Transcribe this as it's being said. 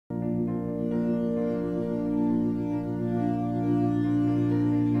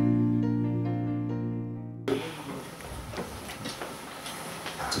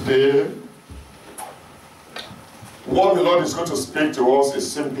Today, what the Lord is going to speak to us is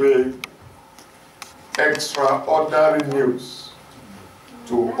simply extraordinary news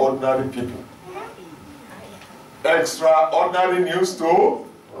to ordinary people. Extraordinary news to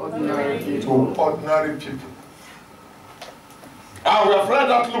ordinary people. And we have read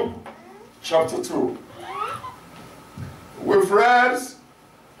that Luke chapter 2. We've read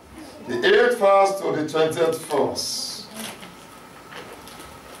the 8th verse to the 20th verse.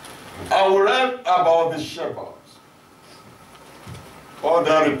 And we read about the shepherds,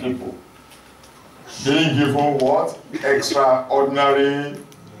 ordinary people, being given what? Extraordinary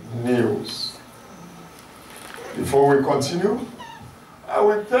news. Before we continue, I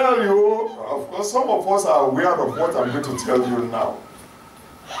will tell you, of course, some of us are aware of what I'm going to tell you now.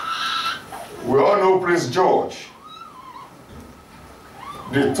 We all know Prince George,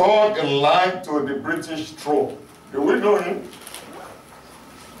 the third in line to the British throne. Do we know him?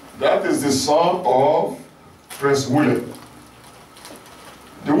 That is the son of Prince William.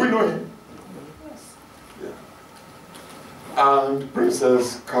 Do we know him? Yes. Yeah. And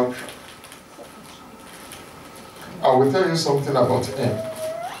Princess Catherine. I will tell you something about him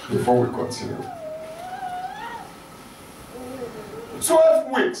before we continue.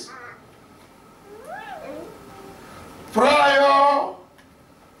 12 weeks prior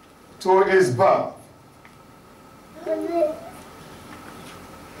to his birth,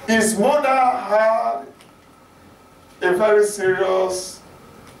 his mother had a very serious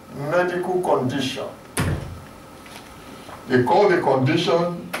medical condition. They call the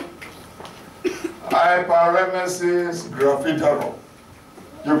condition hyperemesis gravidarum.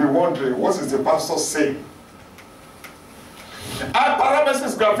 You'll be wondering, what is the pastor saying?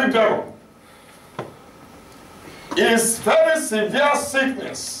 Hyperemesis gravidarum is very severe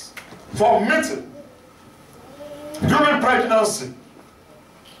sickness for meeting during pregnancy.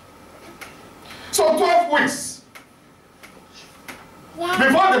 So 12 weeks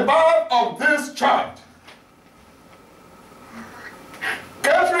before the birth of this child,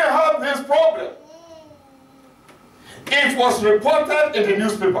 Catherine had this problem. It was reported in the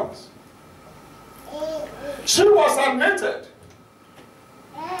newspapers. She was admitted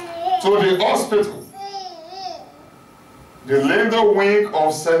to the hospital, the London wing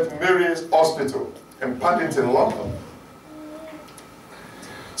of St. Mary's Hospital in Paddington, London.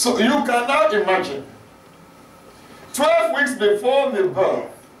 So you can now imagine, 12 weeks before the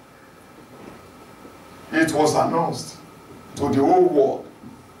birth, it was announced to the whole world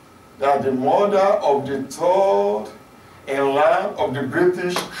that the mother of the third in line of the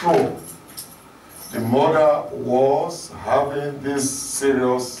British throne, the mother was having this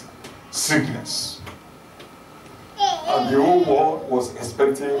serious sickness. And the whole world was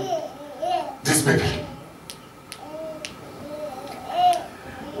expecting this baby.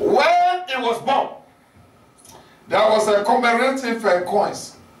 When it was born, there was a commemorative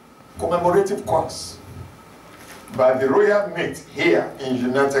coins by the Royal Mint here in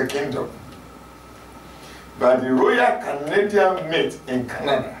United Kingdom, by the Royal Canadian Mint in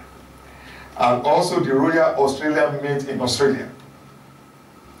Canada, and also the Royal Australian Mint in Australia,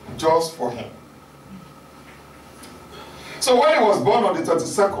 just for him. So when he was born on the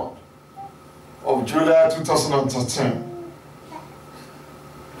 22nd of July 2013,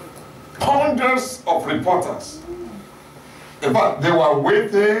 hundreds of reporters, in fact, they were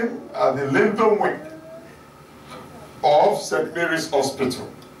waiting at the London wing of St. Mary's Hospital.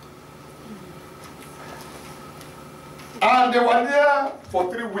 And they were there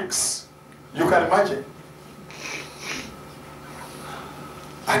for 3 weeks. You can imagine.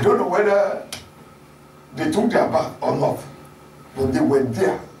 I don't know whether they took their bath or not, but they were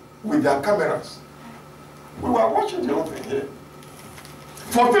there with their cameras. We were watching the whole thing here.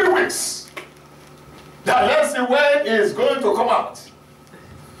 For 3 weeks. That let's see when it's going to come out.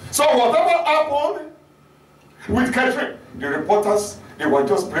 So whatever happened with Catherine, the reporters, they were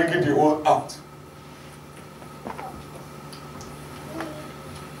just bringing the whole out.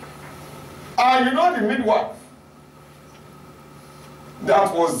 And you know the midwife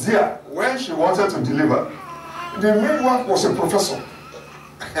that was there when she wanted to deliver, the midwife was a professor.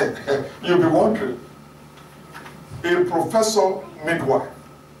 You'll be wondering. A professor midwife.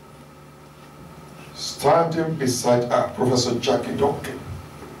 Standing beside her, Professor Jackie Duncan,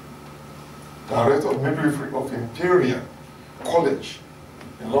 Director of Midwifery of Imperial College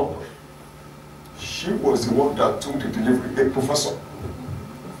in London. She was the one that took the delivery, a professor,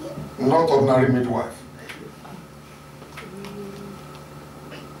 not ordinary midwife.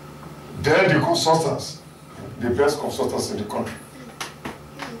 Then the consultants, the best consultants in the country,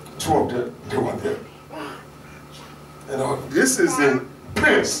 2 of them, they were there. You know, this is a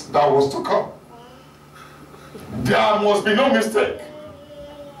prince that was to come. There must be no mistake.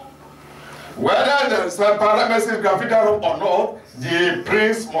 Whether the parameter is graffiti or not, the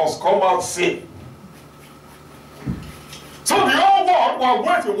prince must come out safe. So the whole world were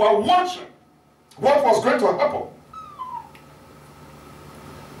waiting, were watching what was going to happen.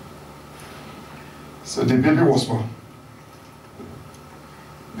 So the baby was born.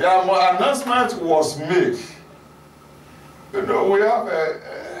 The announcement was made. You know, we have a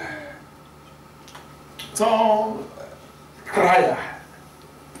town crier.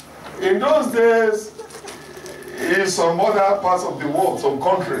 In those days, in some other parts of the world, some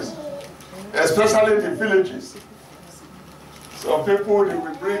countries, especially the villages, some people, they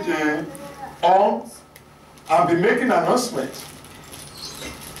will bring a horn and be making announcements.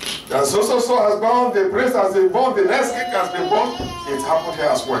 That so has born, the prince has been born, the next king has been born. It happened here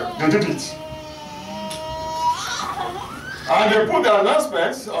as well. They did it. And they put the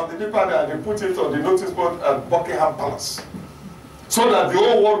announcements on the paper and they put it on the notice board at Buckingham Palace. So that the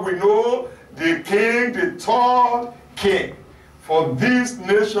whole world will know the king, the third king for this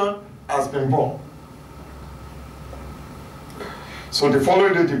nation has been born. So the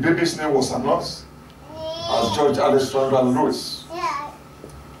following day, the baby's name was announced as George Alexander Louis.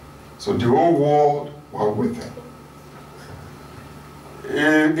 So the whole world were with him.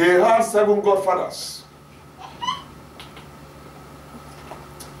 He had 7 godfathers.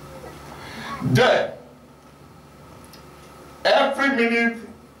 Then, every minute,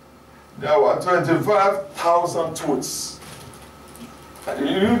 there were 25,000 tweets.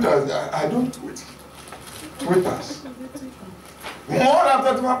 I don't tweet. Twitters. More than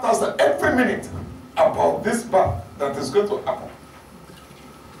 25,000 every minute about this birth that is going to happen.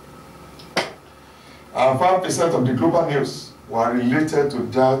 And 5% of the global news were related to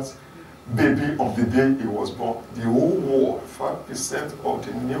that baby of the day he was born. The whole world, 5% of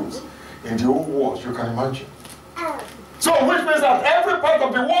the news in the whole world, you can imagine. So, which means that every part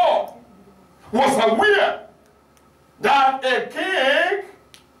of the world was aware that a king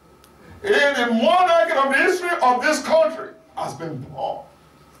in the monarchy of the history of this country has been born.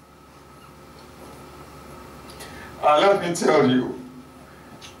 And let me tell you,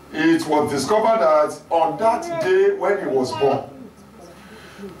 it was discovered that on that day when he was born,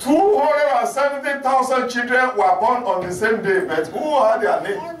 270,000 children were born on the same day, but who had their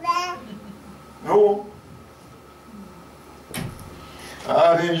name? No.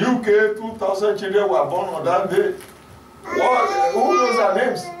 And in UK, 2,000 children were born on that day. What? Who knows their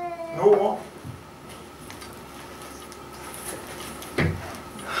names? No one.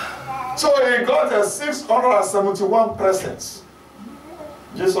 So he got 671 presents.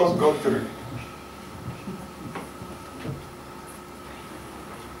 Jesus got 3.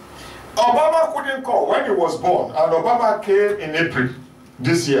 Obama couldn't come when he was born, and Obama came in April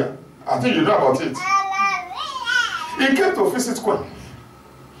this year. I think you know about it. He came to visit Queen.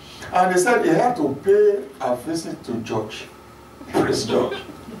 And he said he had to pay a visit to George. Praise God.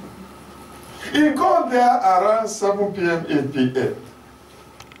 He got there around 7 p.m., 8 p.m.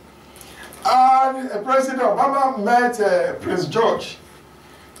 And President Obama met Prince George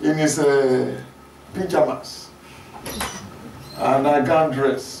in his pyjamas and a gown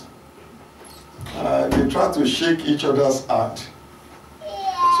dress. They tried to shake each other's hand.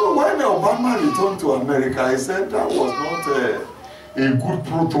 So when Obama returned to America, he said that was not a good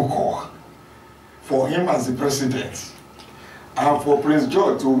protocol for him as the president and for Prince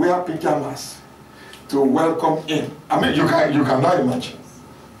George to wear pyjamas to welcome him. I mean, you can now imagine.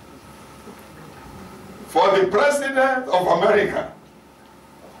 For the president of America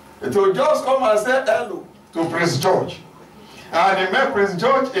to just come and say hello to Prince George. And he met Prince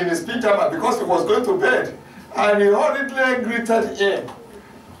George in his pyjamas because he was going to bed. And he hurriedly greeted him.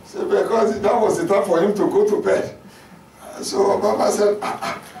 So because that was the time for him to go to bed. So Obama said,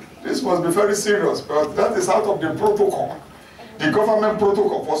 this must be very serious, but that is out of the protocol. The government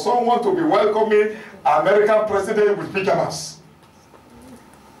protocol for someone to be welcoming American president with pyjamas.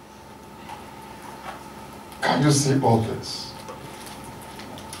 Can you see all this?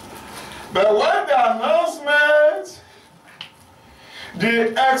 But when the announcement,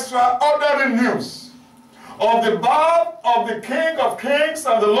 the extraordinary news of the birth of the King of Kings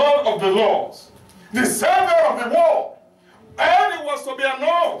and the Lord of the Lords, the Savior of the world, and it was to be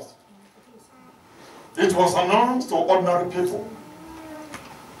announced, it was announced to ordinary people.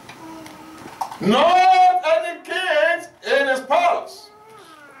 Not any kings in his palace.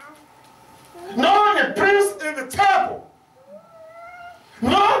 Not the priests in the temple.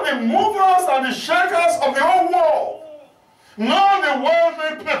 Not the movers and the shakers of the whole world. Not the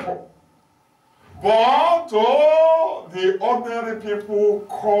wealthy people. But to what the ordinary people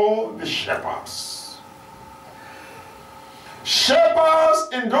call the shepherds. Shepherds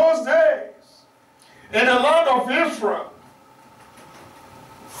in those days, in the land of Israel,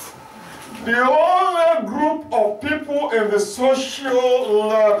 the only group of people in the social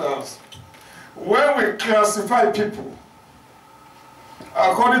ladders where we classify people,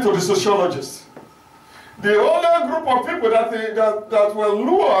 according to the sociologists, the only group of people that were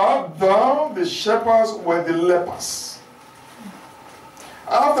lower down the shepherds were the lepers.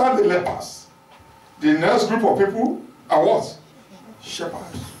 After the lepers, the next group of people are what?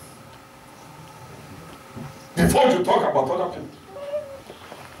 Shepherds. Before you talk about other people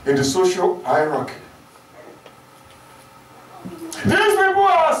in the social hierarchy. These people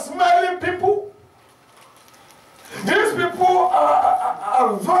are smelly people. These people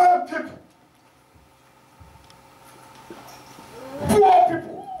are vile people. Poor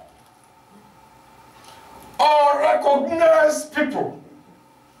people. Unrecognized people.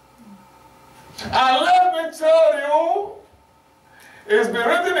 And let me tell you, it's been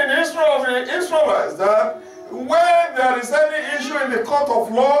written in Israel of the Israelites that when there is any issue in the court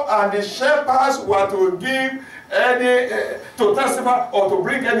of law and the shepherds were to give any, to testify or to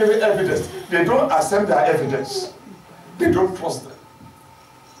bring any evidence, they don't accept their evidence. They don't trust them.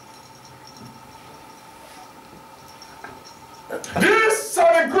 These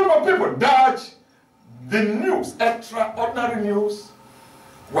are the group of people that the news, extraordinary news,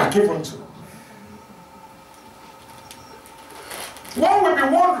 were given to. One will be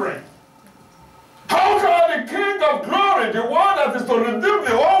wondering, how can the King of Glory, the one that is to redeem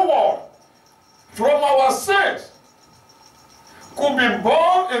the whole world from our sins, could be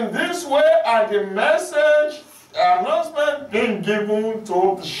born in this way and the message, announcement being given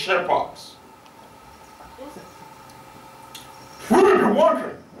to the shepherds? We will be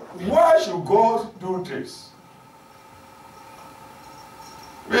wondering, why should God do this?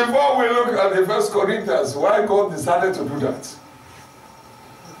 Before we look at the 1 Corinthians, why God decided to do that?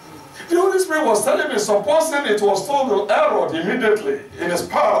 The Holy Spirit was telling me, supposing it was told to Herod immediately in his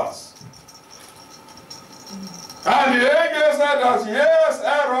palace. And the angel said that, yes,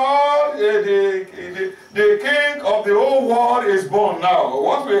 Herod, the king of the whole world is born now.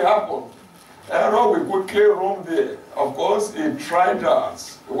 What will happen? Herod will quickly roam there. Of course, he tried that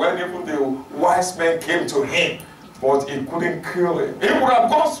when even the wise men came to him, but he couldn't kill him. He would have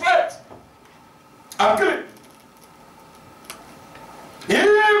gone straight and killed him.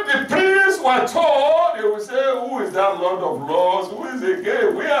 If the priests were told, they would say, who is that Lord of Lords? Who is the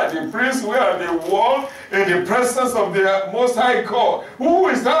king? We are the priests, we are the one in the presence of the Most High God. Who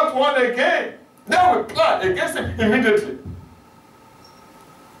is that one again? They will plan against him immediately.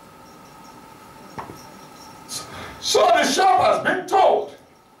 So the shepherd has been told.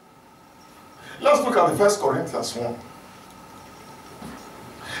 Let's look at the 1 Corinthians 1.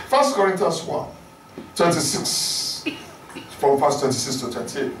 1 Corinthians 1, 26. From verse 26 to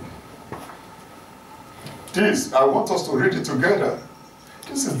 28. This, I want us to read it together.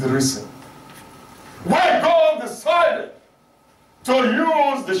 This is the reason why God decided to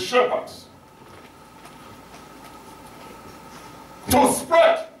use the shepherds to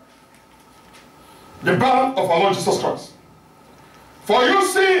spread the banner of our Lord Jesus Christ. For you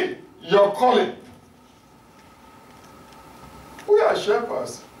see your calling. We are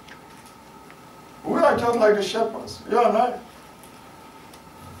shepherds. We are just like the shepherds, you and I.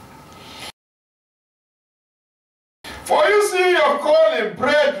 For you see your calling,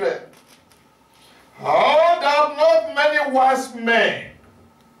 brethren, how that not many wise men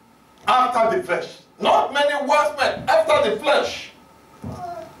after the flesh, not many wise men after the flesh,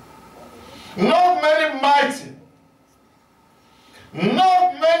 not many mighty,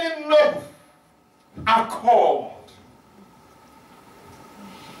 not many noble are called.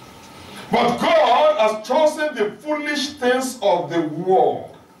 But God has chosen the foolish things of the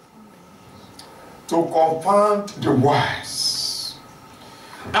world to confound the wise.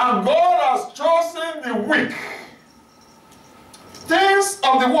 And God has chosen the weak things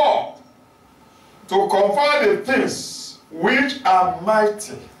of the world to confound the things which are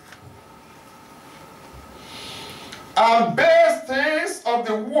mighty. And base things of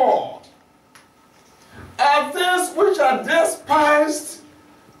the world are things which are despised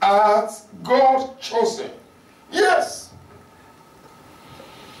as God chosen. Yes.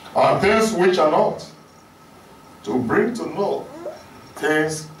 And things which are not, to bring to know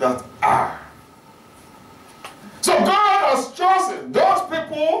things that are. So God has chosen those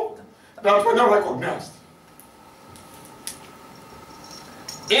people that were not recognized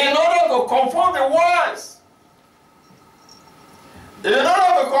in order to confound the wise, in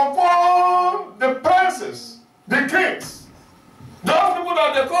order to confound the princes, the kings, those people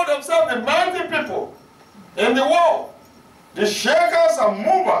that they call themselves the mighty people in the world, the shakers and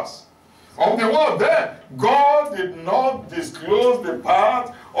movers of the world, then God did not disclose the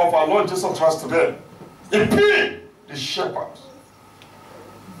path of our Lord Jesus Christ to them. He picked the shepherds,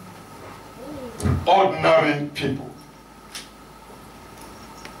 ordinary people.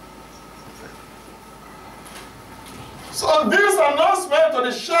 So this announcement to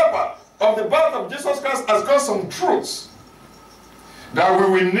the shepherd of the birth of Jesus Christ has got some truths that we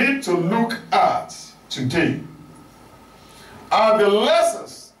will need to look at today. And the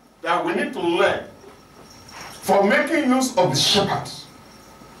lessons that we need to learn for making use of the shepherds,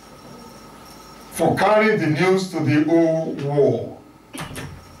 for carrying the news to the whole world.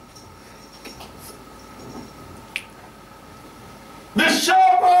 The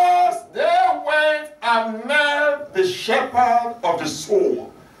shepherds, they went and met the shepherd of the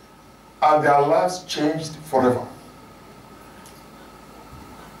soul, and their lives changed forever.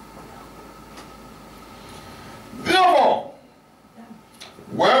 Therefore,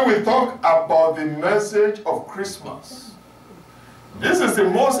 when we talk about the message of Christmas, this is the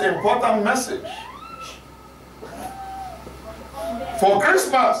most important message for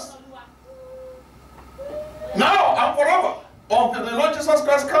Christmas, now and forever, until the Lord Jesus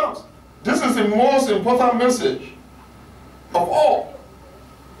Christ comes. This is the most important message of all.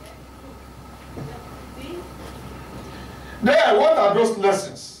 Then, what are those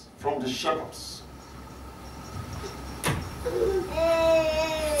lessons from the shepherds?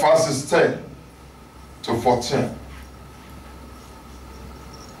 Verses 10 to 14.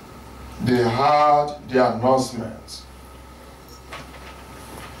 They heard the announcement.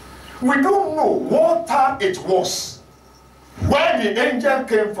 We don't know what time it was when the angel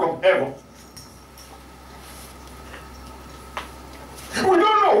came from heaven. We don't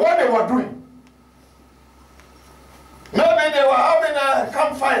know what they were doing. Maybe they were having a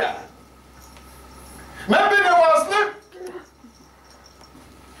campfire. Maybe they were asleep.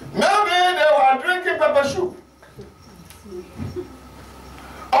 Maybe they were drinking pepper soup.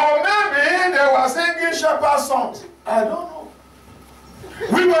 Or maybe they were singing shepherd songs. I don't know.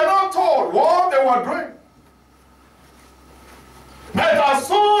 We were not told what they were doing. But as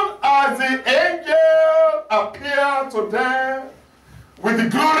soon as the angel appeared to them with the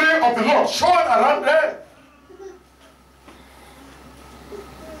glory of the Lord shone around them,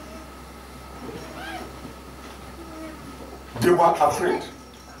 they were afraid.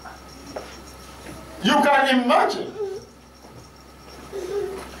 You can imagine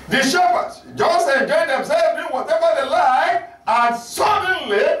the shepherds just enjoying themselves, doing whatever they like, and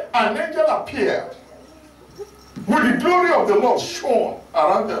suddenly an angel appeared with the glory of the Lord shone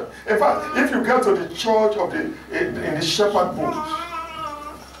around them. In fact, if you get to the church of in the shepherd booth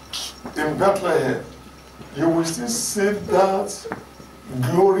in Bethlehem, you will still see that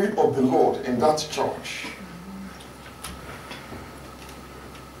glory of the Lord in that church.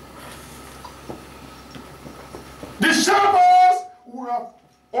 The shepherds would have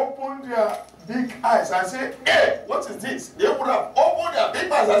opened their big eyes and said, hey, what is this? They would have opened their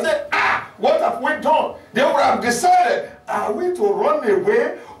big eyes and said, what have we done? They would have decided, are we to run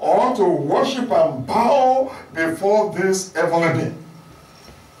away or to worship and bow before this heavenly being?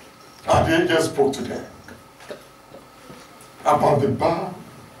 And they just spoke to them about the birth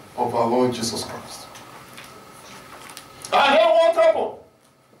of our Lord Jesus Christ. And then what happened?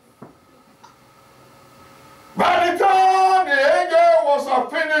 By the time the angel was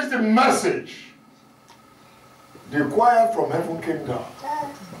finished the message, the choir from heaven came down.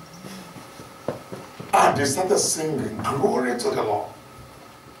 And they started singing, glory to the Lord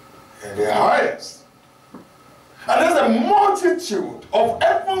in the highest. And there's a multitude of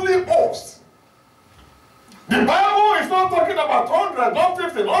heavenly hosts. The Bible is not talking about 100, not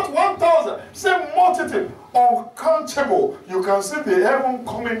 50, not 1,000. It's a multitude, uncountable. You can see the heaven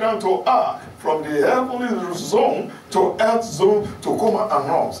coming down to earth, from the heavenly zone to earth zone, to come and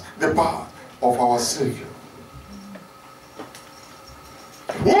announce the birth of our Savior.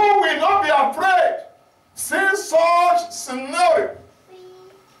 Who will not be afraid seeing such scenario?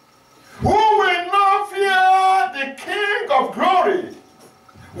 Who will not fear the King of Glory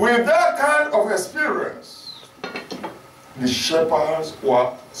with that kind of experience? The shepherds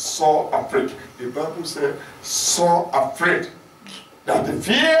were so afraid. The Bible said, so afraid, that the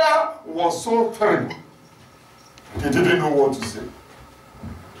fear was so terrible, they didn't know what to say.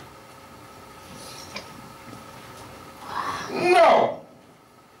 No.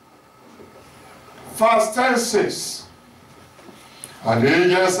 Verse 10 says, and the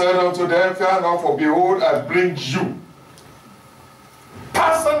angel said unto them, fear not, for behold, I bring you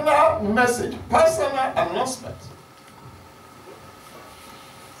personal message, personal announcement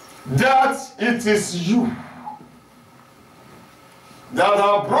that it is you that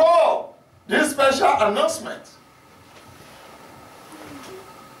have brought this special announcement.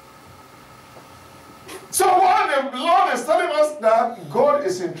 So what the Lord is telling us, that God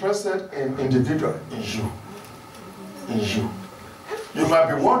is interested in individual, in you. In you. You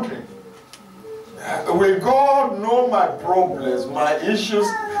might be wondering, will God know my problems, my issues,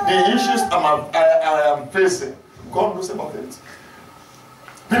 the issues I am facing? God knows about it.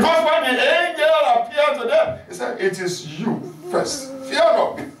 Because when the angel appeared to them, he said, it is you first. Fear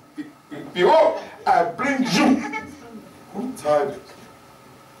not. Behold, I bring you good tidings.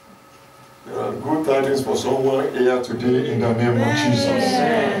 There are good tidings for someone here today in the name of Jesus.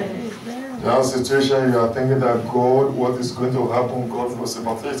 That situation you are thinking that God, what is going to happen, God knows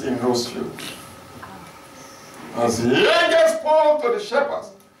about it, He knows you. As the angel spoke to the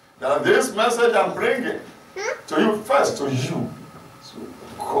shepherds, that this message I'm bringing to you first, to you. So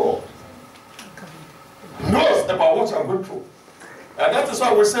God knows about what you're going through. And that is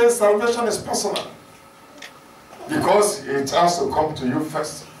why we say salvation is personal. Because it has to come to you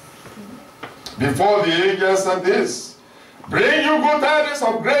first. Before the angel said this, bring you good tidings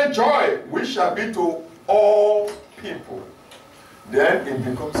of great joy, which shall be to all people. Then it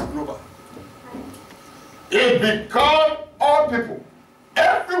becomes global. It becomes all people.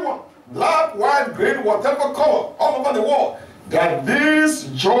 Everyone, black, white, green, whatever color, all over the world, that this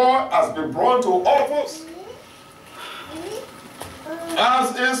joy has been brought to all of us.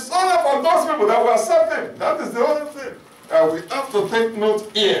 As is only for those people that were accepted. That is the only thing that we have to take note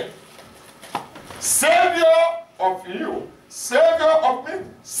here. Savior of you, Savior of me,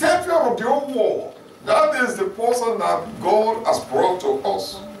 Savior of the whole world. That is the person that God has brought to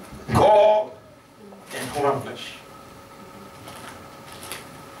us. God in human flesh.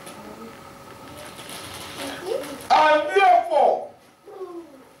 And therefore,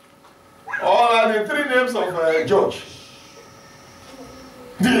 all are the three names of George.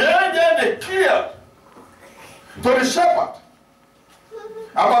 The angel declared to the shepherd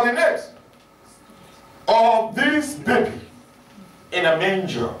about the names of this baby in a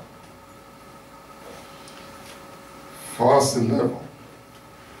manger. Verse 11.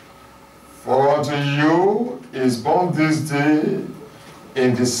 For unto you is born this day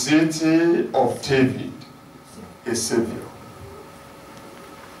in the city of David a Savior.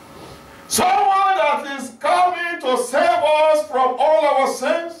 Someone that is coming to save us from all our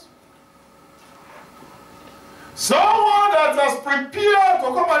sins. Someone that has prepared to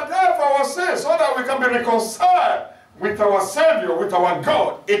come and die for our sins so that we can be reconciled with our Savior, with our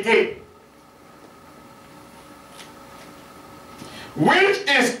God again. Which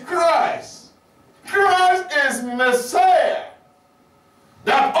is Christ. Christ is Messiah.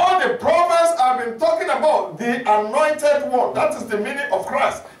 That all the prophets have been talking about, the anointed one. That is the meaning of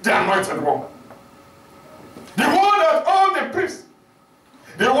Christ, the anointed one. The one that all the priests,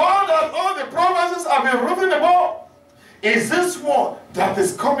 the one that all the prophets have been written about, is this one that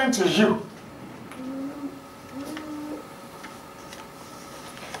is coming to you.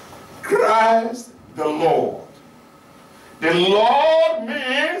 Christ the Lord. The Lord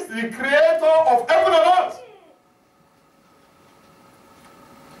means the creator of heaven and earth.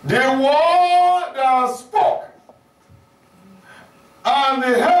 The one that spoke, and the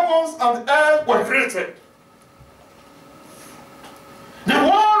heavens and the earth were created. The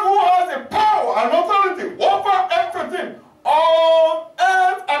one who has the power and authority over everything on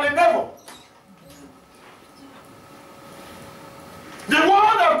earth and in heaven. The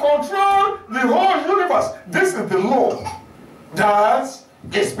one that controls the whole universe. This is the law that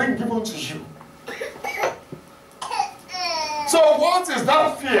is being given to you. So what is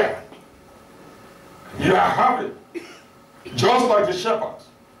that fear you are having? Just like the shepherds.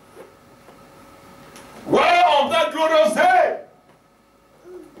 Where on that glorious day,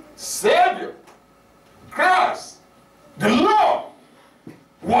 Savior, Christ, the Lord,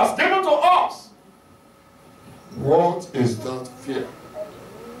 was given to us. What is that fear?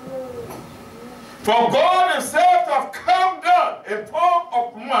 For God Himself to have come down in form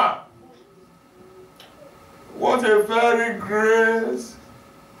of man. What a very great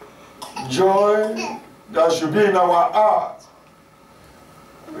joy that should be in our heart.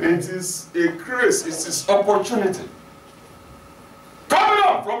 It is a grace, it is opportunity. Coming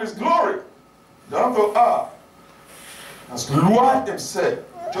up from His glory down to earth, has lowered Himself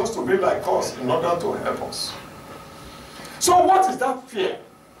just to be like us in order to help us. So what is that fear?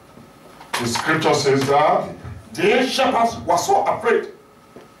 The scripture says that the shepherds were so afraid.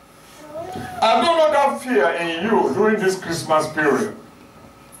 I don't know that fear in you during this Christmas period.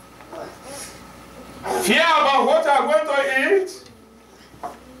 Fear about what you are going to eat.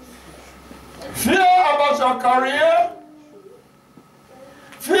 Fear about your career.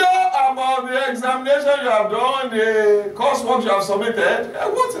 Fear about the examination you have done, the coursework you have submitted.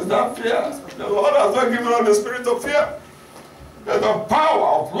 What is that fear? The Lord has not given us the spirit of fear. There's the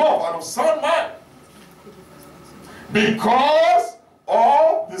power of love and of sound mind. Because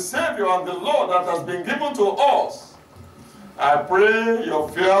of the Savior and the Lord that has been given to us, I pray your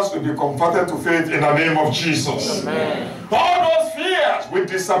fears will be converted to faith in the name of Jesus. Amen. All those fears will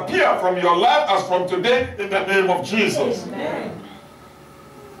disappear from your life as from today in the name of Jesus. Amen.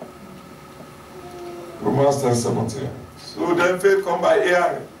 Romans 10:17. So then faith comes by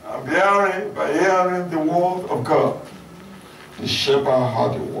hearing, and hearing by hearing the word of God. The shepherd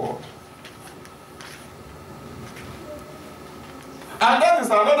heard the word. And that is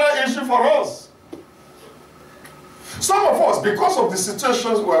another issue for us. Some of us, because of the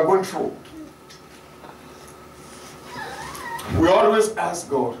situations we are going through, we always ask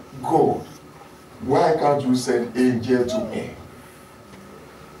God, God, why can't you send angel to me?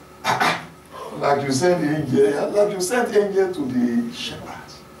 Like you sent angel to the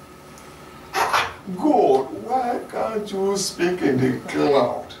shepherds. God, why can't you speak in the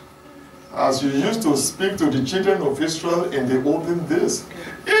cloud as you used to speak to the children of Israel in the olden days?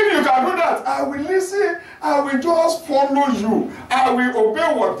 If you can do that, I will listen. I will just follow you. I will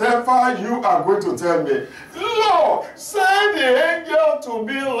obey whatever you are going to tell me. Lord, send the angel to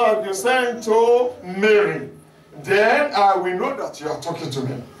me like you sent to Mary. Then I will know that you are talking to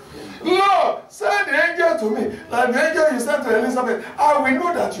me. Lord, send the angel to me like the angel you sent to Elizabeth. I will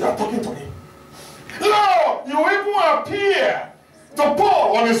know that you are talking to me. Lord, you even appear to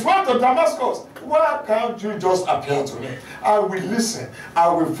Paul on his way to Damascus. Why can't you just appear to me? I will listen. I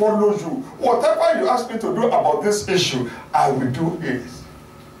will follow you. Whatever you ask me to do about this issue, I will do it.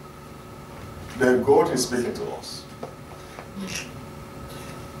 Then God is speaking to us.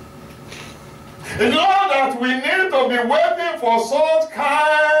 You know that we need to be waiting for such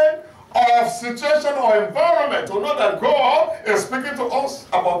kind of situation or environment to know that God is speaking to us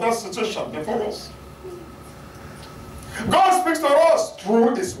about that situation before us. God speaks to us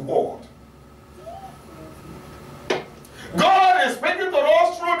through His word. God is speaking to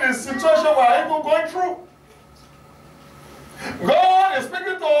us through the situation we are even going through. God is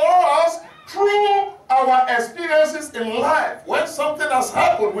speaking to us through our experiences in life. When something has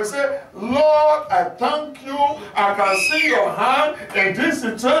happened, we say, Lord, I thank you. I can see your hand in this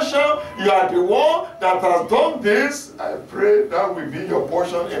situation. You are the one that has done this. I pray that will be your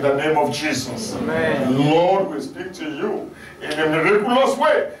portion in the name of Jesus. Amen. The Lord will speak to you in a miraculous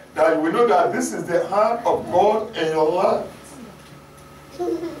way, that you will know that this is the hand of God in your life.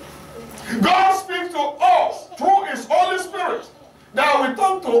 God speaks to us through His Holy Spirit. Now we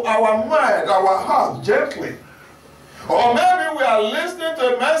talk to our mind, our heart gently. Or maybe we are listening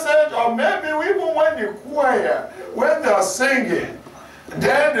to a message, or maybe even when the choir, when they are singing,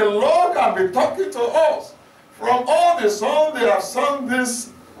 then the Lord can be talking to us. From all the songs they have sung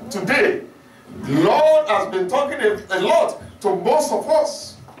this today, the Lord has been talking a lot to most of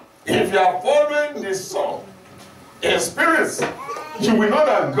us. If you are following this song in spirits, you will know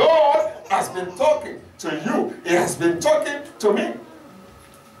that God has been talking to you. He has been talking to me.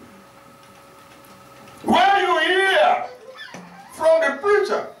 When you hear from the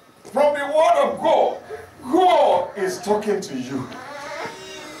preacher, from the word of God, God is talking to you.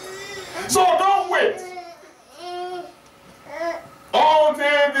 So don't wait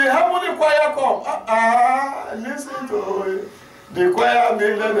until the heavenly choir come. Listen to the choir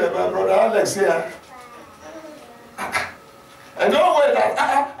being led by Brother Alex here. And don't wait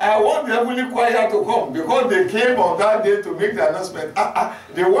that I want the heavenly choir to come because they came on that day to make the announcement.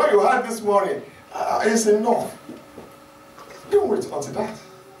 The one you had this morning is enough. Don't wait until that.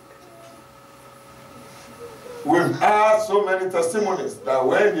 We've had so many testimonies that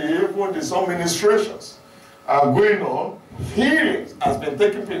when some ministrations are going on, healings has been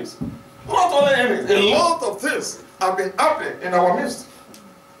taking place. Not only healings, a lot of things have been happening in our midst.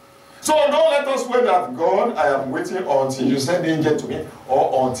 So don't let us wait that God, I am waiting until you send the angel to me,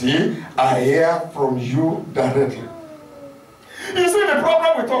 or until I hear from you directly. You see the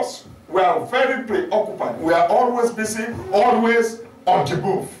problem with us, we are very preoccupied. We are always busy, always on the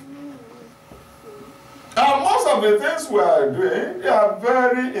move. And most of the things we are doing, they are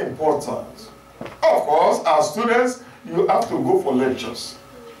very important. Of course, as students, you have to go for lectures.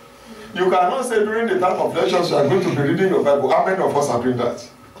 You cannot say during the time of lectures you are going to be reading your Bible. How many of us are doing that?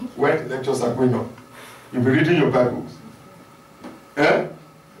 When the lectures are going on, you'll be reading your Bibles. Eh?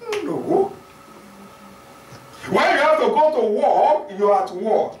 No. When you have to go to work, you're at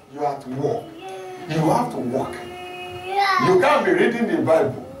work. You're at work. You have to walk. You can't be reading the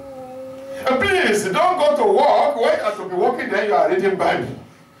Bible. And please, don't go to work when you have to be working, then you are reading Bible.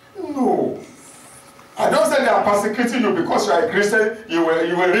 No. I don't say they are persecuting you because you are a Christian, you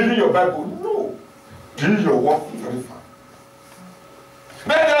were reading your Bible. No. Do your work very fast.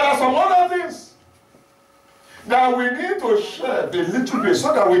 But there are some other things that we need to share a little bit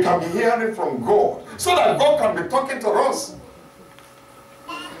so that we can be hearing from God, so that God can be talking to us.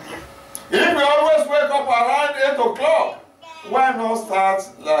 If we always wake up around 8 o'clock, why not start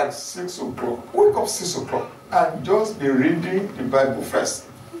like 6 o'clock? Wake up 6 o'clock and just be reading the Bible first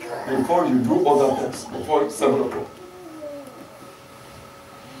before you do other things, before 7 o'clock.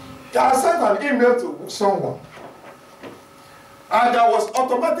 I sent an email to someone and there was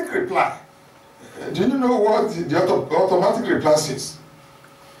automatic reply. Do you know what the automatic reply says?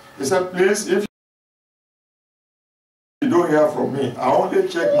 He said, please, if you don't hear from me, I only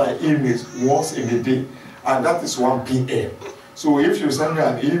check my emails once in a day, and that is 1 p.m. So if you send me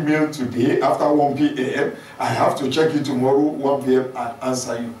an email today after 1 p.m., I have to check it tomorrow 1 p.m. and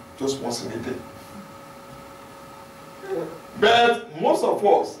answer you just once in a day. But most of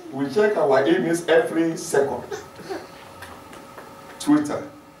us, we check our emails every second. Twitter.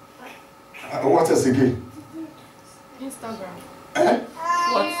 What else again? Instagram.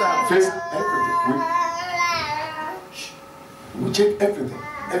 WhatsApp. Facebook. Everything. We check everything.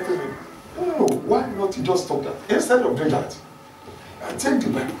 Everything. No, why not you just stop that? Instead of doing that, take the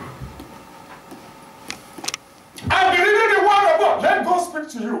Bible. And be reading the word of God. Let God speak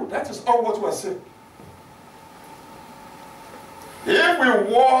to you. That is all what we are saying. If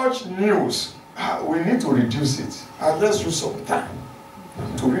we watch news, we need to reduce it. And let's use some time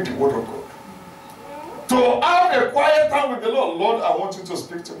to read the word of God. To have a quiet time with the Lord. Lord, I want you to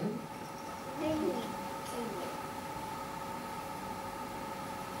speak to me.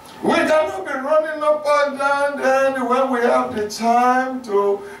 We cannot be running up and down, then when we have the time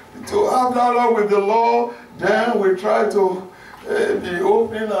to have dialogue with the Lord, then we try to be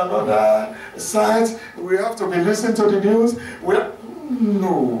opening another site. We have to be listening to the news.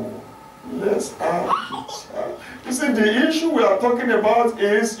 No. Let's have it. You see, the issue we are talking about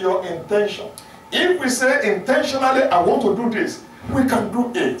is your intention. If we say intentionally, I want to do this, we can do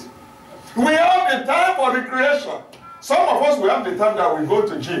it. We have the time for recreation. Some of us, we have the time that we go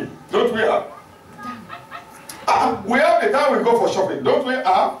to gym. Don't we have? We have the time we go for shopping. Don't we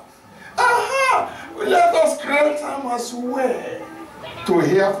have? Let us create time as well to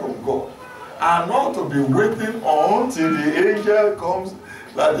hear from God. And not to be waiting until the angel comes,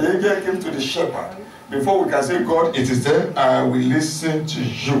 like the angel came to the shepherd. Before we can say, God, it is then I will listen to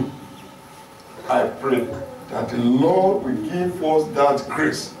you. I pray that the Lord will give us that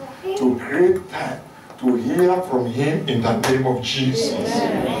grace to create time to hear from him in the name of Jesus.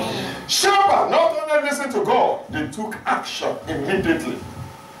 Amen. Shepherd not only listened to God, they took action immediately.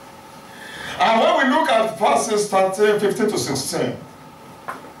 And when we look at verses 15 to 16,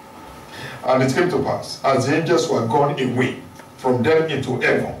 and it came to pass, as the angels were gone away from them into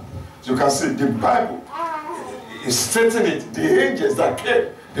heaven. You can see the Bible is stating it. The angels that came,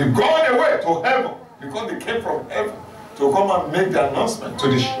 they've gone away to heaven because they came from heaven to come and make the announcement to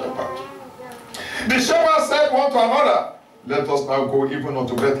the shepherd. The shepherd said one to another, let us now go even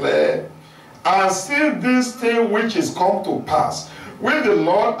unto Bethlehem and see this thing which is come to pass, which the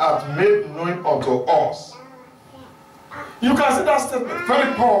Lord hath made known unto us. You can see that statement,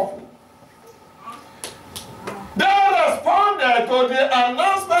 very powerful. They responded to the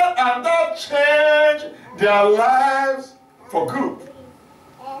announcement and that changed their lives for good.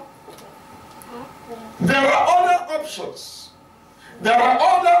 There are other options. There are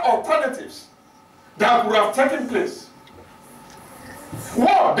other alternatives that would have taken place.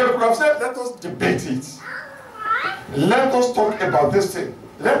 One, they could have said, let us debate it. Let us talk about this thing.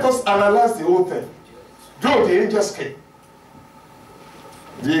 Let us analyze the whole thing. Though the angels came,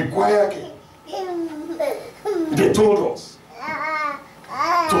 the choir came, they told us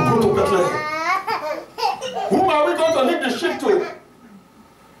to go to Bethlehem. Whom are we going to leave the sheep to?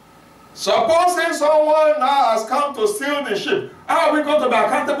 Supposing someone now has come to steal the sheep, how are we going to be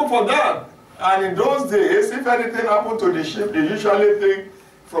accountable for that? And in those days, if anything happened to the sheep, they usually take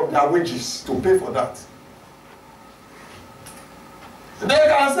from their wages to pay for that. They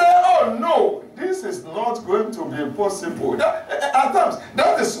can say, oh no, this is not going to be possible. At times,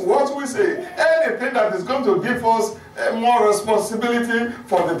 that is what we say. Anything that is going to give us more responsibility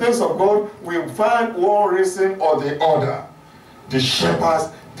for the things of God, we find one reason or the other. The shepherds,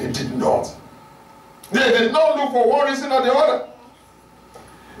 they did not. They did not look for one reason or the other.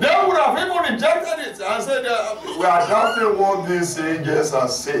 They would have even rejected it and said, we are doubting what these angels are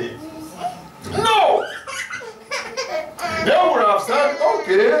saying. No! have said,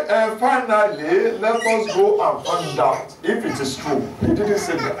 okay, finally, let us go and find out if it is true. He didn't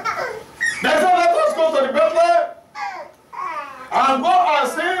say that. They said, let us go to the Bethlehem and go and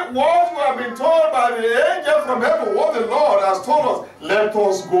see what we have been told by the angel from heaven, what the Lord has told us. Let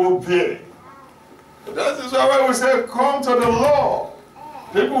us go there. That is why we say, come to the Lord.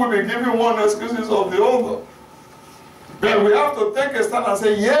 People will be giving one excuses of the other. But we have to take a stand and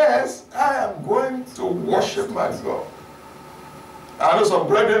say, yes, I am going to worship my God. I know some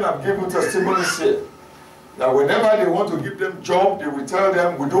brethren have given testimonies here that whenever they want to give them job, they will tell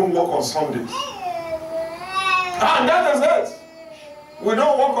them, we don't work on Sundays. And that is it. We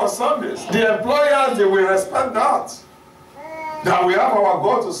don't work on Sundays. The employers, they will respect that. That we have our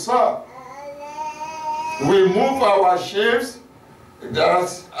God to serve. We move our shifts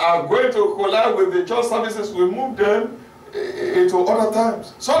that are going to collide with the church services, we move them into other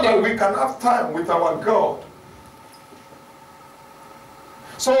times so that we can have time with our God.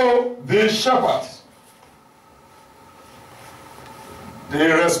 So the shepherds,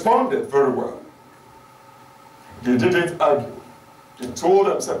 they responded very well. They didn't argue. They told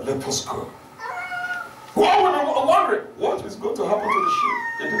themselves, let us go. Why were they wondering what is going to happen to the sheep?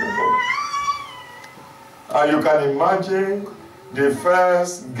 They didn't go. And you can imagine the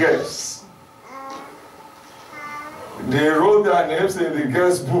first guests. They wrote their names in the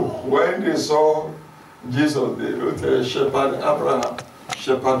guest book. When they saw Jesus, they wrote Shepherd Abraham,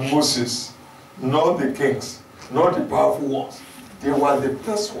 Shepherd Moses, not the kings, not the powerful ones. They were the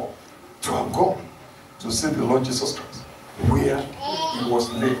first one to have gone to see the Lord Jesus Christ, where he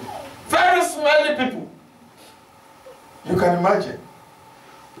was laid. Very smelly people. You can imagine.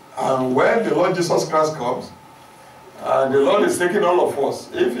 And when the Lord Jesus Christ comes, and the Lord is taking all of us,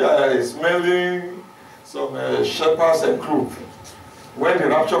 if you are smelling some shepherds and crew, when the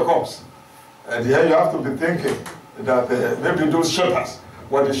rapture comes, and here you have to be thinking that maybe those shepherds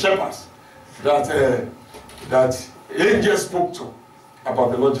were the shepherds that angels spoke to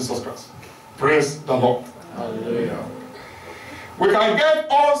about the Lord Jesus Christ. Praise the Lord. Hallelujah. We can get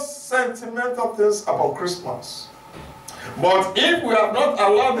all sentimental things about Christmas. But if we have not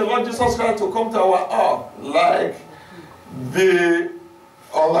allowed the Lord Jesus Christ to come to our heart like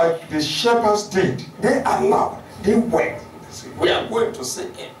the shepherds did, they allowed, they went. We are going to see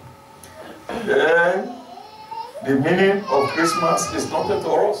him. Then the meaning of Christmas is nothing to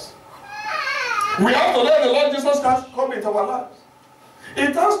us. We have to let the Lord Jesus Christ come into our lives.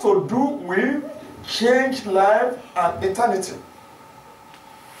 It has to do with changed life and eternity.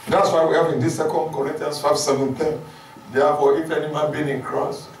 That's why we have in this 2 Corinthians 5:17. Therefore, if any man be in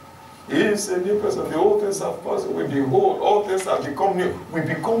Christ, he is a new person. The old things have passed away. Behold, all things have become new. We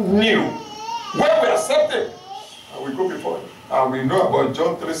become new when we accept it. And we go before him. And we know about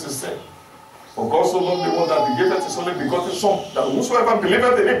John 3:16. For God so loved the world that he gave his only begotten Son, that whosoever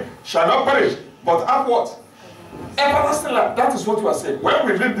believeth in him shall not perish, but have what? Everlasting life. That is what you are saying. When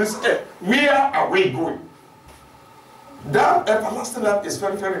we leave this earth, where are we going? That everlasting life is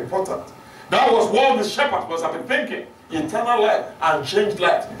very, very important. That was what the shepherds must have been thinking. Eternal life and changed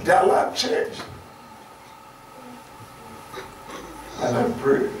life. Their life changed. And I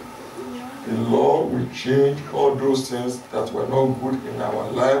pray the Lord will change all those things that were not good in our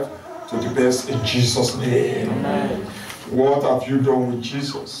life to the best in Jesus' name. Amen. What have you done with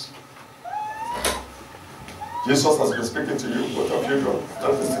Jesus? Jesus has been speaking to you. What have you done?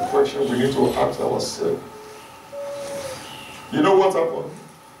 That is the question we need to ask ourselves. You know what happened?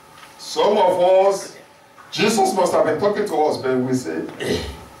 Some of us, Jesus must have been talking to us, but we say,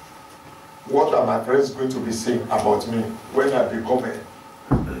 what are my friends going to be saying about me when I become a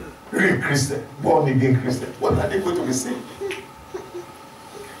real Christian, born again Christian? What are they going to be saying?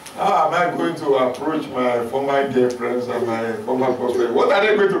 How am I going to approach my former girlfriends and my former boyfriend? What are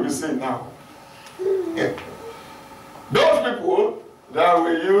they going to be saying now? Yeah. Those people that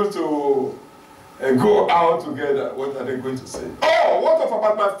we used to go out together, what are they going to say? Oh, what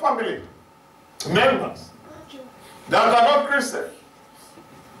about my family members that are not Christian?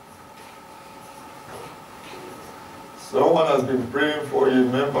 Someone has been praying for a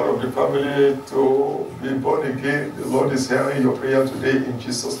member of the family to be born again. The Lord is hearing your prayer today in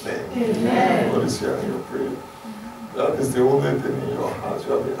Jesus' name. Amen. The Lord is hearing your prayer. That is the only thing in your heart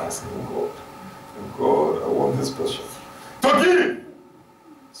you have been asking God. And God, I want this person to give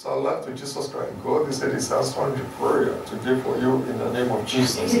so life to Jesus Christ. God, He said He's answering the prayer today for you in the name of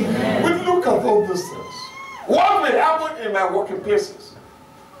Jesus. Amen. We look at all these things. What will happen in my working places?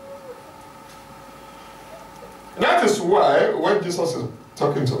 That is why when Jesus is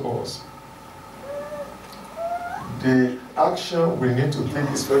talking to us, the action we need to take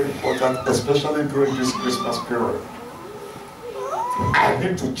is very important, especially during this Christmas period. I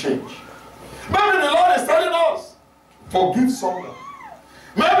need to change. Maybe the Lord is telling us, forgive someone.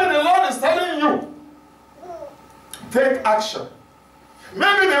 Maybe the Lord is telling you, take action.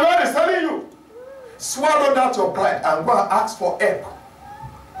 Maybe the Lord is telling you, swallow that your pride and go and ask for help.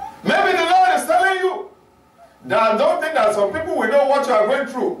 Maybe the Lord is telling you that don't think that some people will know what you are going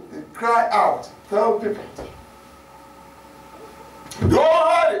through. Cry out. Tell people. Don't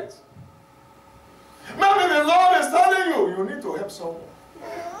hide it. Maybe the Lord is telling you, you need to help someone.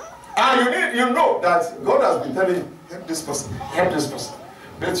 And you know that God has been telling you, help this person, help this person.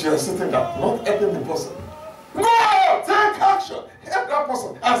 But you are sitting down, not helping the person. Go out, take action, help that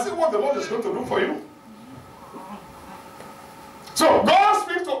person, and see what the Lord is going to do for you. So God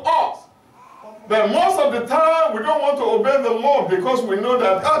speaks to us. But most of the time, we don't want to obey the Lord because we know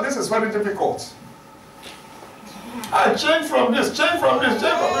that, this is very difficult. I change from this, change from this,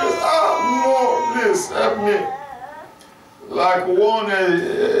 change from this. Lord, please help me. Like one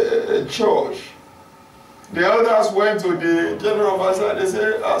church. The elders went to the general officer. They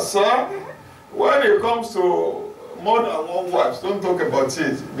said, sir, when it comes to more than one wife, don't talk about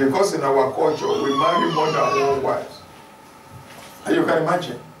it. Because in our culture, we marry more than one wife. And you can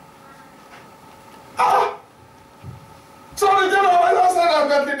imagine. So the general officer said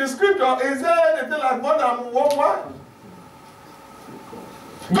that in the scripture, is there anything like more than one wife?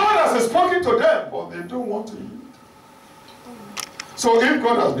 God has spoken to them, but they don't want to yield. So if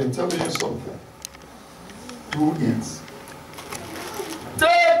God has been telling you something, do it.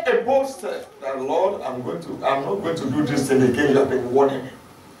 Take a bold step that, Lord, I'm not going to do this thing again. You have been warning me.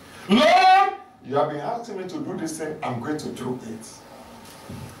 Lord, you have been asking me to do this thing. I'm going to do it.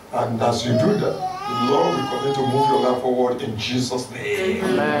 And as you do that, the Lord will continue to move your life forward in Jesus' name.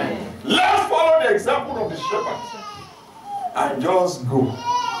 Amen. Let's follow the example of the shepherd and just go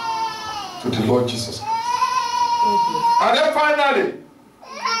to the Lord Jesus Christ. And then finally,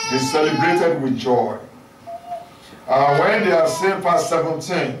 they celebrated with joy. When they are saying, verse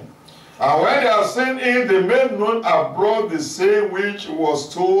 17, and when they are saying it, they made known abroad the same which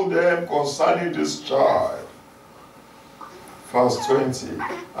was told them concerning this child. Verse 20,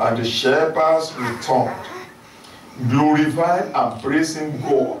 and the shepherds returned, glorified and praising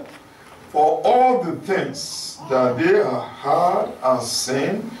God for all the things that they had heard and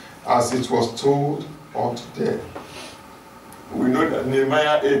seen as it was told unto them. We know that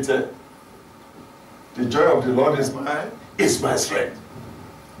Nehemiah 8:10, the joy of the Lord is my strength.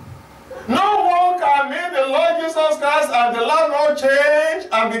 No one can meet the Lord Jesus Christ and the Lord not change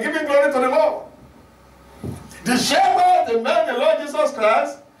and be giving glory to the Lord. The shepherds, they met the Lord Jesus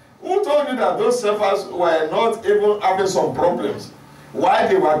Christ. Who told you that those shepherds were not even having some problems while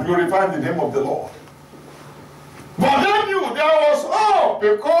they were glorifying the name of the Lord? But they knew there was hope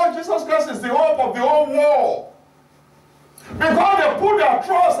because Jesus Christ is the hope of the whole world. Because they put their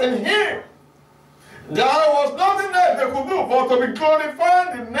trust in Him. There was nothing else they could do but to be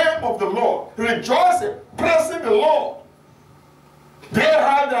glorifying the name of the Lord, rejoicing, praising the Lord. They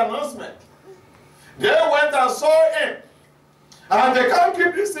had the announcement. They went and saw Him. And they can't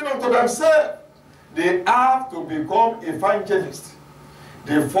keep this thing unto themselves. They have to become evangelists.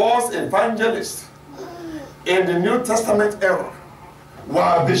 The first evangelists in the New Testament era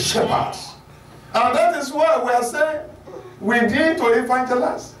were the shepherds. And that is why we are saying we need to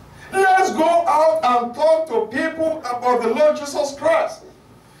evangelize. Let's go out and talk to people about the Lord Jesus Christ.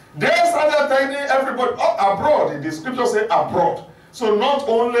 They started telling everybody abroad. The scripture says abroad. So not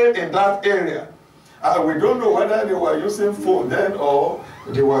only in that area. We don't know whether they were using phone then or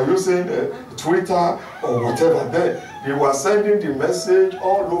they were using Twitter or whatever then. They were sending the message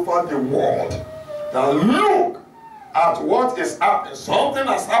all over the world. Now look at what is happening. Something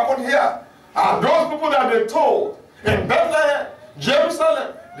has happened here. And those people that they told in Bethlehem,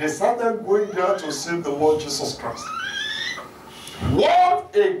 Jerusalem, they started going there to see the Lord Jesus Christ.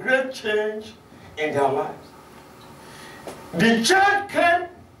 What a great change in their lives. The change came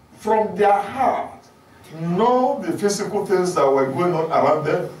from their heart, not the physical things that were going on around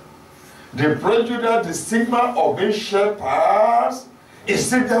them. The prejudice, the stigma of being shepherds is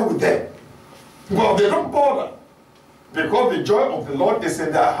still there with them. But they don't bother because the joy of the Lord is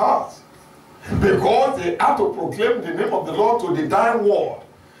in their hearts. Because they have to proclaim the name of the Lord to the dying world.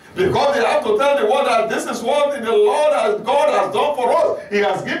 Because they have to tell the world that this is what the Lord God has done for us. He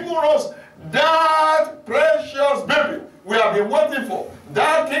has given us that precious baby we have been waiting for.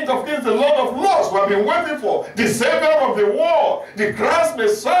 That King of Kings, the Lord of Lords, we have been waiting for. The Savior of the world, the Christ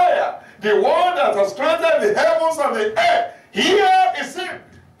Messiah, the one that has created the heavens and the earth. Here is Him.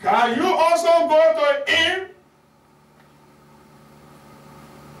 Can you also go to Him?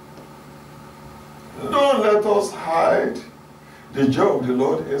 Don't let us hide the joy of the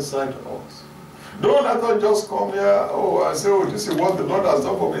Lord inside us. Don't let us just come here, oh, I say, oh, this is what the Lord has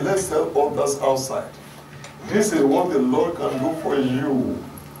done for me. Let's tell others outside. This is what the Lord can do for you.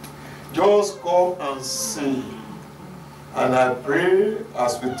 Just come and see. And I pray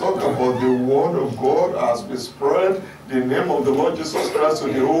as we talk about the word of God, as we spread the name of the Lord Jesus Christ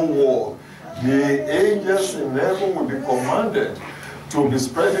to the whole world, the angels in heaven will be commanded to be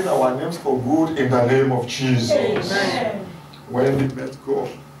spreading our names for good in the name of Jesus. Amen. When we met God,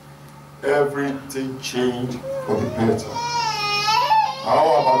 everything changed for the better.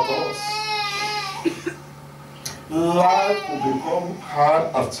 How about us? Life will become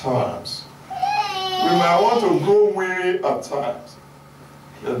hard at times. We might want to go away at times.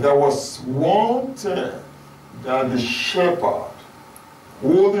 There was one thing that the shepherd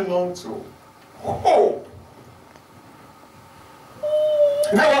holding on to, hope.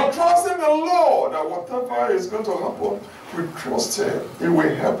 They were trusting the Lord that whatever is going to happen, we trust Him. He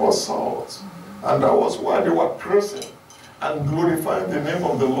will help us out. And that was why they were praising and glorifying the name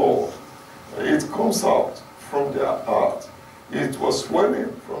of the Lord. It comes out from their heart. It was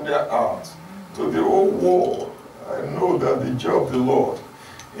swelling from their heart to the whole world. I know that the joy of the Lord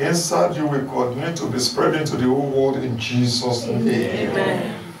inside you will continue to be spreading to the whole world in Jesus' name.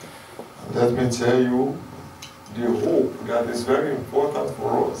 Amen. And let me tell you, the hope that is very important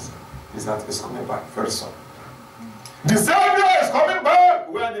for us is that He's coming back very soon. The Savior is coming back.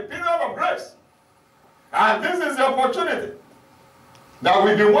 We are in the period of grace. And this is the opportunity that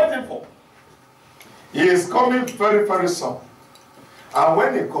we've been waiting for. He is coming very, very soon. And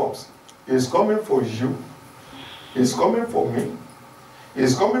when He comes, He's coming for you. He's coming for me.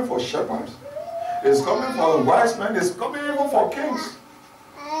 He's coming for shepherds. He's coming for wise men. He's coming even for kings.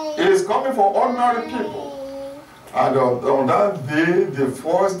 He's coming for ordinary people. And on that day, the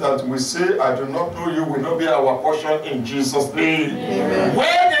voice that we say, I do not know you, will not be our portion in Jesus' name. Amen.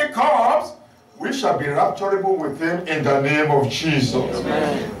 When He comes, we shall be rapturable with Him in the name of Jesus.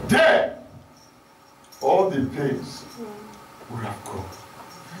 Amen. Then, all the pains will have gone.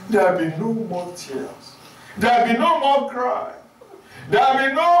 There will be no more tears. There will be no more cry. There will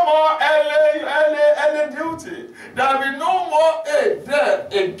be no more LA duty. There will be no more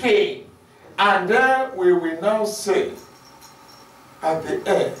death again. And then we will now say, at the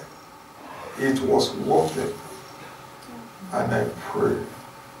end, it was worth it. And I pray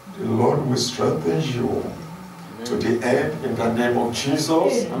the Lord will strengthen you to the end in the name of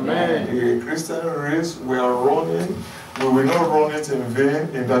Jesus. Amen. The Christian race we are running, we will not run it in vain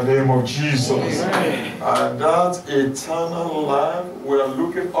in the name of Jesus. Amen. And that eternal life we are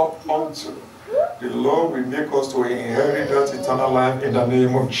looking up unto, the Lord will make us to inherit that eternal life in the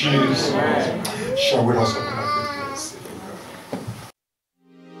name of Jesus. Amen. Shall we also